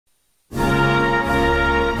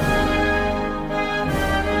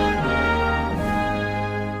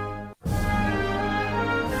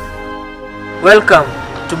Welcome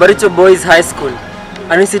to Baricho Boys High School,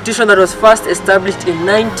 an institution that was first established in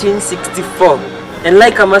 1964 and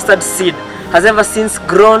like a mustard seed has ever since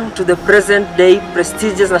grown to the present day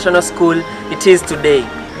prestigious national school it is today.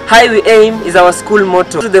 High we aim is our school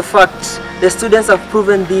motto. To the fact, the students have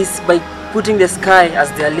proven this by putting the sky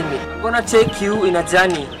as their limit. I'm gonna take you in a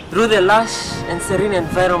journey through the lush and serene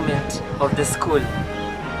environment of the school.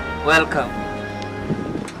 Welcome.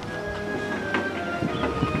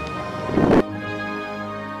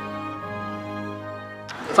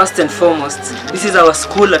 First and foremost, this is our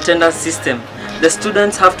school attendance system. The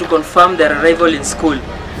students have to confirm their arrival in school.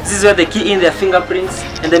 This is where they key in their fingerprints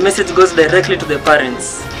and the message goes directly to the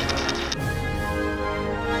parents.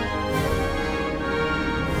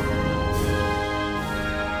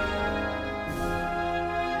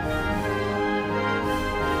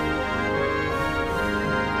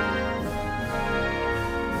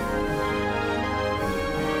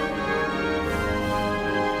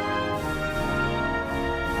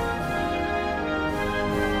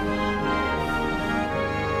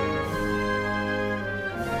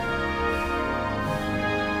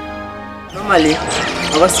 Normally,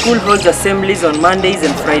 our school holds assemblies on Mondays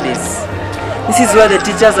and Fridays. This is where the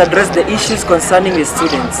teachers address the issues concerning the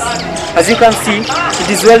students. As you can see, it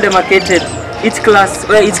is well demarcated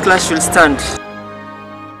where each class should stand.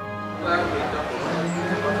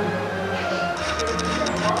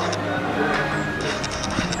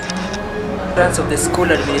 Branch of the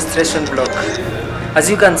school administration block. As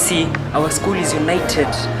you can see, our school is united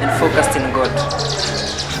and focused in God.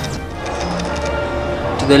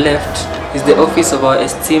 To the left is the office of our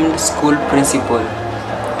esteemed school principal.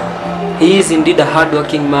 He is indeed a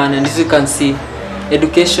hard-working man, and as you can see,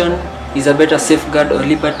 education is a better safeguard or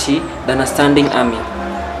liberty than a standing army.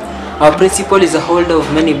 Our principal is a holder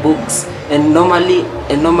of many books and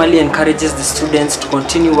normally encourages the students to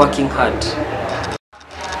continue working hard.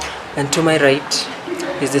 And to my right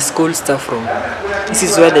is the school staff room. This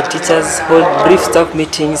is where the teachers hold brief staff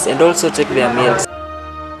meetings and also take their meals.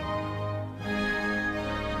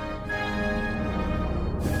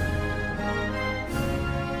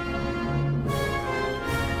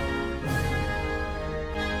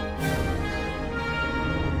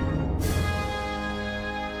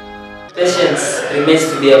 Patience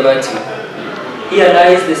remains to be a virtue. Here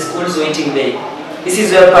lies the school's waiting bay. This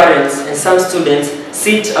is where parents and some students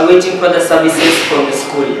sit awaiting further services from the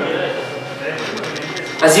school.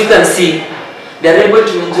 As you can see, they are able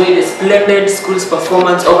to enjoy the splendid school's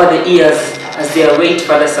performance over the years as they await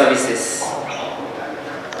further services.